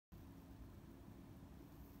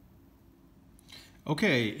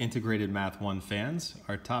Okay, Integrated Math 1 fans,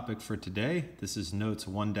 our topic for today, this is Notes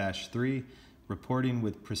 1-3, Reporting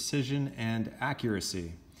with Precision and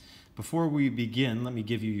Accuracy. Before we begin, let me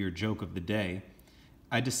give you your joke of the day.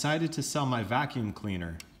 I decided to sell my vacuum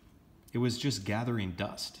cleaner. It was just gathering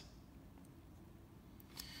dust.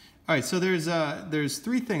 All right, so there's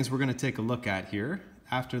three things we're going to take a look at here.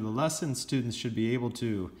 After the lesson, students should be able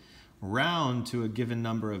to round to a given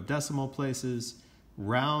number of decimal places,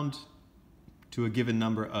 round to a given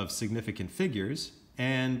number of significant figures,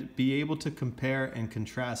 and be able to compare and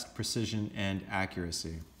contrast precision and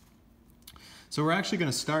accuracy. So we're actually going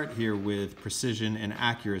to start here with precision and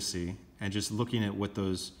accuracy and just looking at what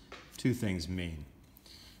those two things mean.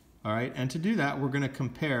 All right, and to do that, we're going to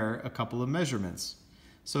compare a couple of measurements.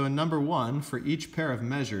 So in number one, for each pair of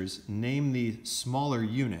measures, name the smaller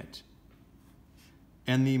unit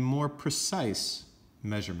and the more precise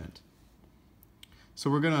measurement. So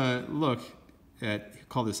we're going to look at,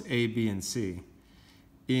 call this A, B, and C.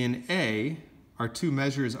 In A, our two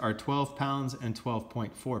measures are 12 pounds and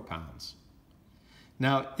 12.4 pounds.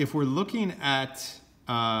 Now, if we're looking at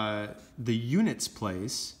the units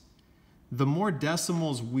place, the more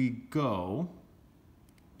decimals we go,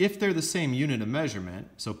 if they're the same unit of measurement,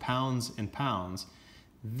 so pounds and pounds,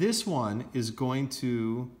 this one is going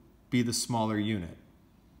to be the smaller unit.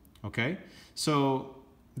 Okay? So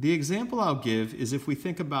the example I'll give is if we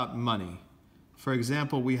think about money. For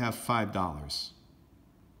example, we have $5.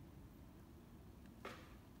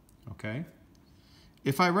 Okay?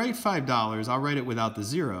 If I write $5, I'll write it without the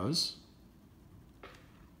zeros.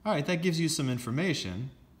 All right, that gives you some information.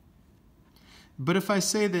 But if I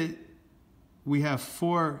say that we have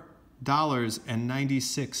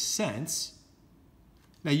 $4.96,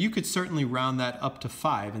 now you could certainly round that up to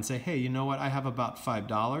 5 and say, hey, you know what, I have about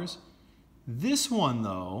 $5. This one,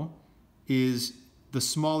 though, is the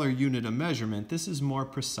smaller unit of measurement. This is more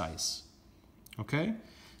precise. Okay?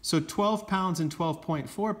 So 12 pounds and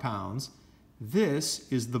 12.4 pounds, this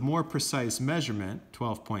is the more precise measurement,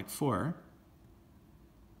 12.4.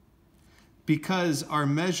 Because our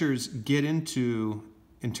measures get into,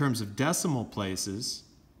 in terms of decimal places,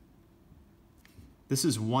 this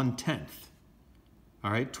is 1/10.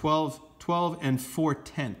 All right, 12 and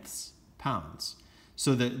 4/10 pounds.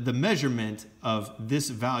 So the measurement of this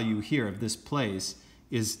value here, of this place,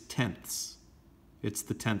 is tenths. It's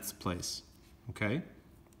the 10th place, okay?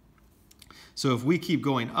 So if we keep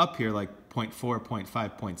going up here, like 0.4,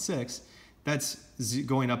 0.5, 0.6, that's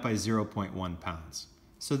going up by 0.1 pounds.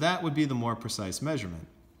 So that would be the more precise measurement.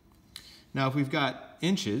 Now, if we've got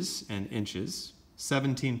inches and inches,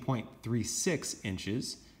 17.36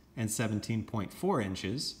 inches and 17.4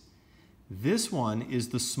 inches, this one is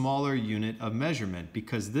the smaller unit of measurement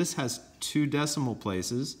because this has two decimal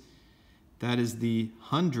places. That is the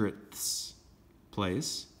hundredths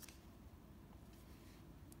place.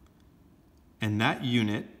 And that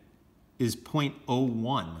unit is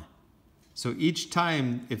 0.01. So each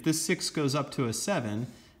time, if this 6 goes up to a 7,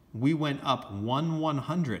 we went up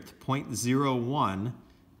 1/100th, 0.01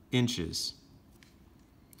 inches.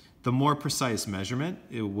 The more precise measurement,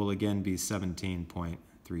 it will again be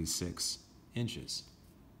 17.36 inches.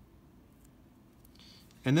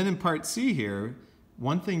 And then in part C here,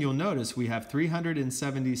 one thing you'll notice, we have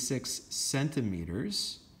 376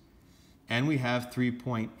 centimeters and we have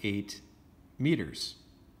 3.8 meters.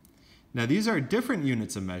 Now these are different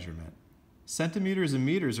units of measurement. Centimeters and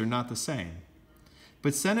meters are not the same.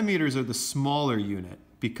 But centimeters are the smaller unit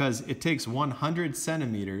because it takes 100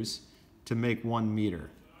 centimeters to make 1 meter.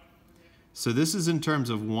 So this is in terms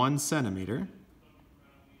of 1 centimeter,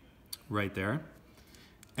 right there.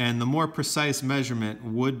 And the more precise measurement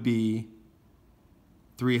would be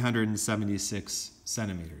 376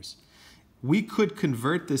 centimeters. We could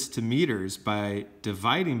convert this to meters by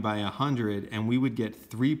dividing by 100, and we would get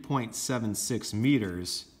 3.76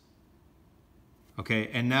 meters. Okay,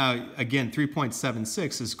 and now, again,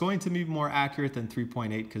 3.76 is going to be more accurate than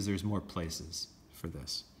 3.8 because there's more places for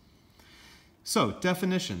this. So,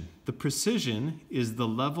 definition. The precision is the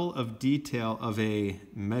level of detail of a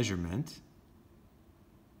measurement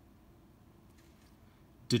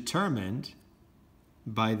determined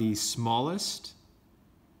by the smallest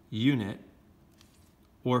unit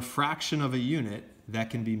or fraction of a unit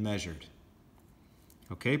that can be measured.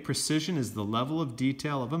 Okay, precision is the level of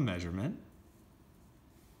detail of a measurement,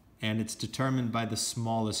 and it's determined by the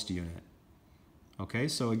smallest unit. Okay,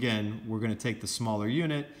 so again, we're going to take the smaller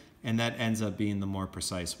unit, and that ends up being the more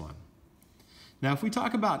precise one. Now, if we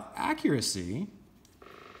talk about accuracy,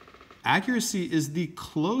 accuracy is the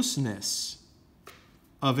closeness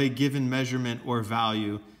of a given measurement or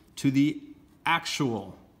value to the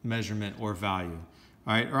actual measurement or value.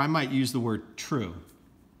 All right, or I might use the word true.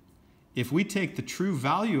 If we take the true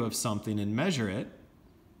value of something and measure it,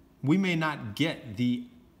 we may not get the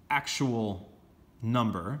actual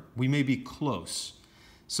number. We may be close.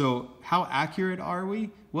 So how accurate are we?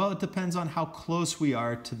 Well, it depends on how close we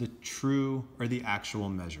are to the true or the actual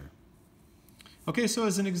measure. Okay, so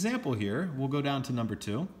as an example here, we'll go down to number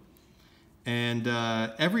 2. And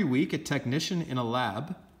every week, a technician in a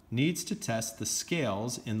lab needs to test the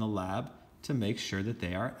scales in the lab to make sure that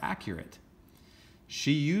they are accurate.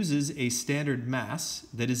 She uses a standard mass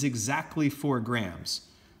that is exactly 4 grams.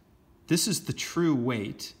 This is the true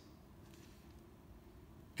weight.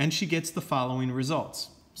 And she gets the following results.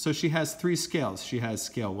 So she has 3 scales. She has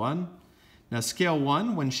scale 1. Now scale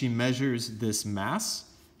 1, when she measures this mass,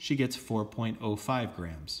 she gets 4.05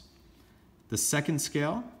 grams. The second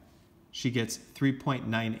scale, she gets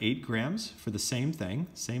 3.98 grams for the same thing,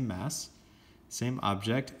 same mass, same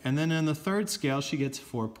object. And then in the third scale, she gets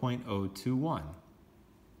 4.021.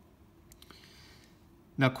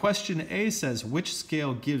 Now question A says, which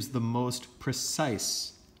scale gives the most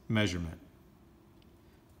precise measurement?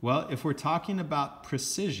 Well, if we're talking about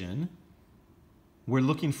precision, we're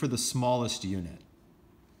looking for the smallest unit.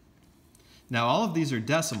 Now, all of these are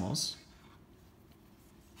decimals.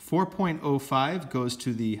 4.05 goes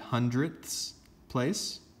to the hundredths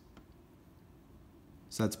place.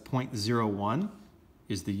 So that's 0.01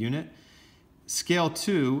 is the unit. Scale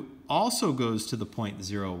 2 also goes to the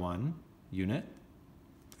 0.01 unit.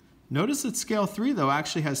 Notice that scale 3, though,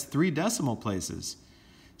 actually has 3 decimal places.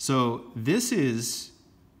 So this is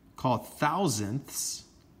called thousandths.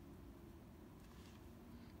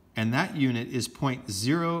 And that unit is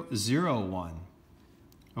 0.001.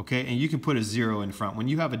 Okay, and you can put a 0 in front. When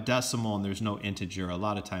you have a decimal and there's no integer, a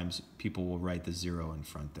lot of times people will write the 0 in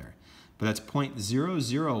front there. But that's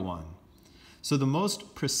 0.001. So the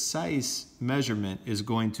most precise measurement is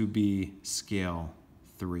going to be scale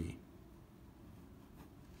 3.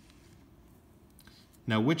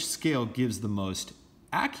 Now, which scale gives the most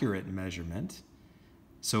accurate measurement?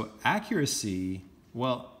 So accuracy,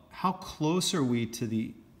 well, how close are we to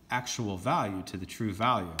the actual value, to the true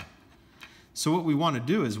value? So what we want to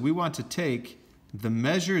do is we want to take the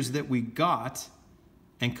measures that we got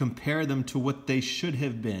and compare them to what they should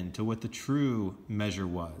have been, to what the true measure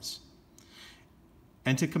was.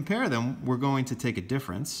 And to compare them, we're going to take a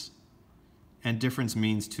difference, and difference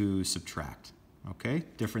means to subtract, okay?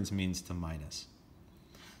 Difference means to minus.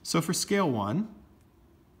 So for scale 1,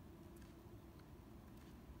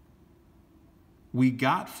 we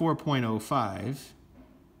got 4.05.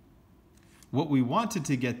 What we wanted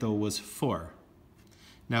to get, though, was 4.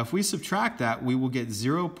 Now, if we subtract that, we will get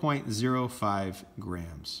 0.05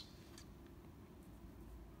 grams.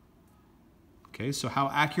 Okay, so how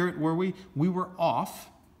accurate were we? We were off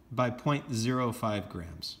by 0.05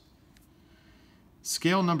 grams.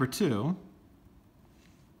 Scale number 2,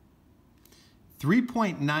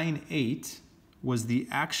 3.98 was the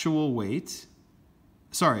actual weight.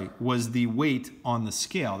 Sorry, was the weight on the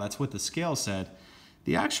scale. That's what the scale said.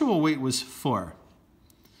 The actual weight was 4.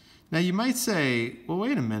 Now you might say, well,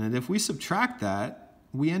 wait a minute, if we subtract that,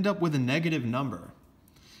 we end up with a negative number.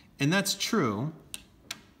 And that's true,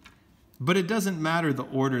 but it doesn't matter the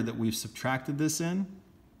order that we've subtracted this in.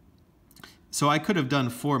 So I could have done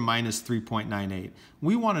 4 minus 3.98.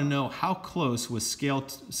 We want to know how close was scale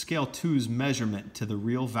 2's measurement to the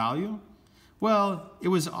real value. Well, it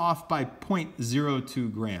was off by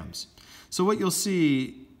 0.02 grams. So what you'll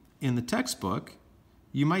see in the textbook,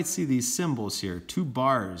 you might see these symbols here, 2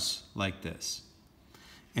 bars like this.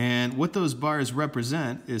 And what those bars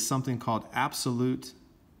represent is something called absolute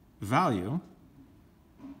value.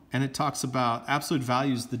 And it talks about absolute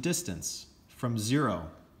value is the distance from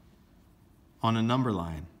 0 on a number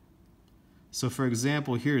line. So for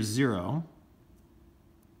example, here's 0.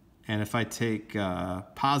 And if I take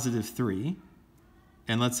positive 3,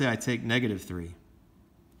 and let's say I take negative 3.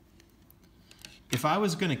 If I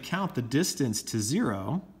was going to count the distance to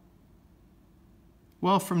 0,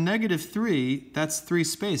 well, from negative 3, that's 3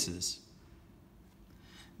 spaces.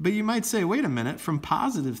 But you might say, wait a minute, from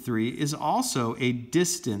positive 3 is also a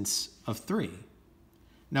distance of 3.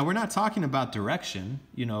 Now, we're not talking about direction,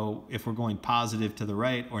 you know, if we're going positive to the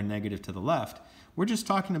right or negative to the left. We're just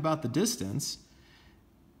talking about the distance,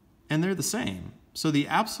 and they're the same. So the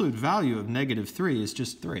absolute value of negative 3 is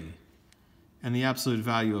just 3. And the absolute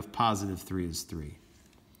value of positive 3 is 3.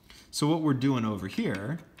 So what we're doing over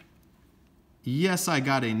here, yes, I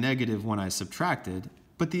got a negative when I subtracted,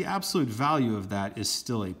 but the absolute value of that is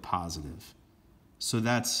still a positive. So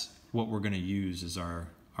that's what we're going to use as our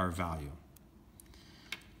value.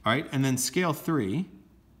 All right, and then scale 3,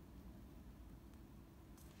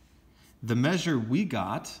 The measure we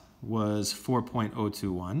got was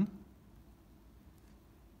 4.021.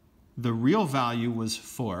 The real value was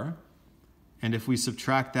 4. And if we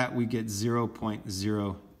subtract that, we get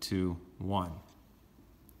 0.021.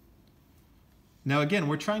 Now again,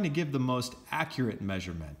 we're trying to give the most accurate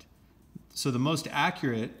measurement. So the most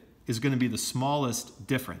accurate is going to be the smallest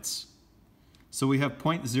difference. So we have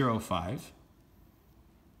 0.05.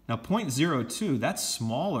 Now 0.02, that's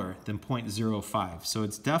smaller than 0.05. So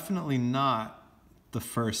it's definitely not the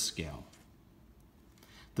first scale.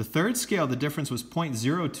 The third scale, the difference was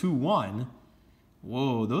 0.021.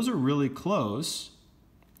 Whoa, those are really close.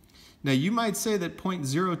 Now you might say that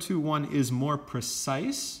 0.021 is more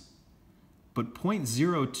precise, but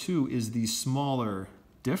 0.02 is the smaller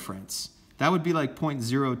difference. That would be like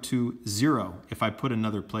 0.020 if I put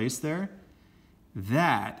another place there.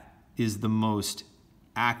 That is the most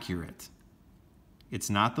accurate. It's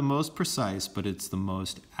not the most precise, but it's the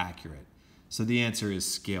most accurate. So the answer is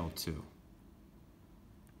scale 2.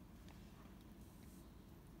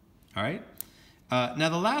 All right. Now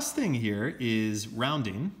the last thing here is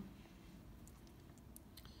rounding.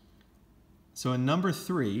 So in number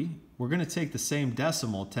 3, we're going to take the same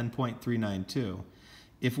decimal, 10.392.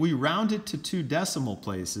 If we round it to 2 decimal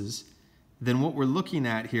places, then what we're looking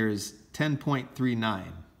at here is 10.39.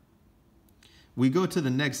 We go to the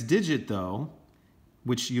next digit though,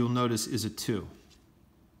 which you'll notice is a 2.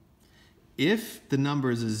 If the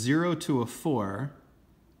number is a 0 to a 4,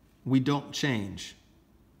 we don't change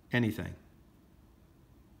anything.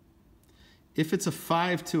 If it's a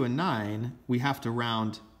 5 to a 9, we have to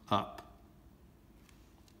round up.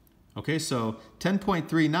 Okay, so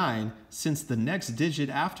 10.39, since the next digit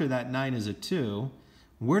after that 9 is a 2,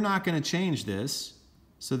 we're not going to change this,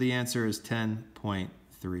 so the answer is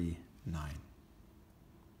 10.39.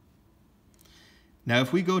 Now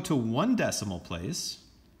if we go to 1 decimal place,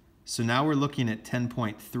 so now we're looking at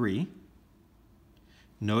 10.3.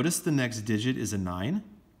 Notice the next digit is a 9.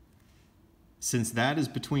 Since that is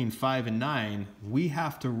between 5 and 9, we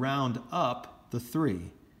have to round up the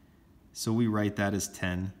 3. So we write that as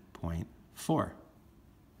 10.4.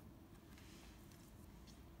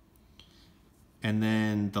 And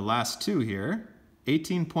then the last 2 here,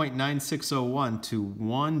 18.9601 to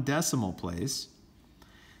 1 decimal place.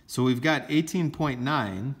 So we've got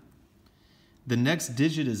 18.9. The next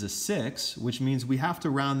digit is a 6, which means we have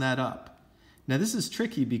to round that up. Now this is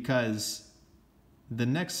tricky because the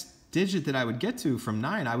next digit that I would get to from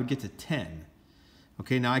 9, I would get to 10.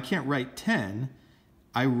 Okay, now I can't write 10.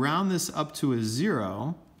 I round this up to a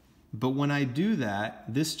 0, but when I do that,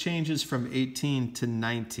 this changes from 18 to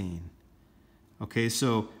 19. Okay,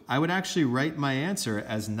 so I would actually write my answer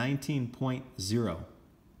as 19.0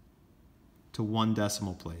 to 1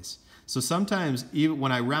 decimal place. So sometimes, even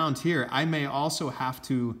when I round here, I may also have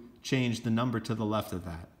to change the number to the left of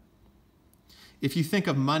that. If you think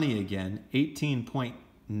of money again, 18.96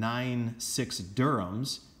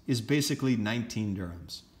 dirhams is basically 19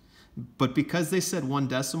 dirhams. But because they said 1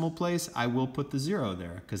 decimal place, I will put the 0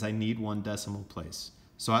 there because I need 1 decimal place.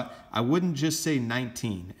 So I wouldn't just say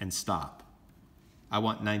 19 and stop. I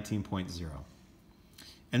want 19.0.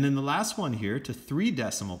 And then the last one here to 3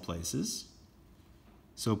 decimal places.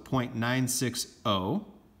 So 0.960.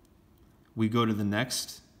 We go to the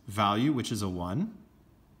next value, which is a 1.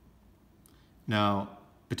 Now,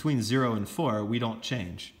 between 0 and 4, we don't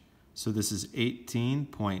change. So this is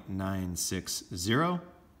 18.960.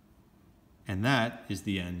 And that is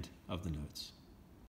the end of the notes.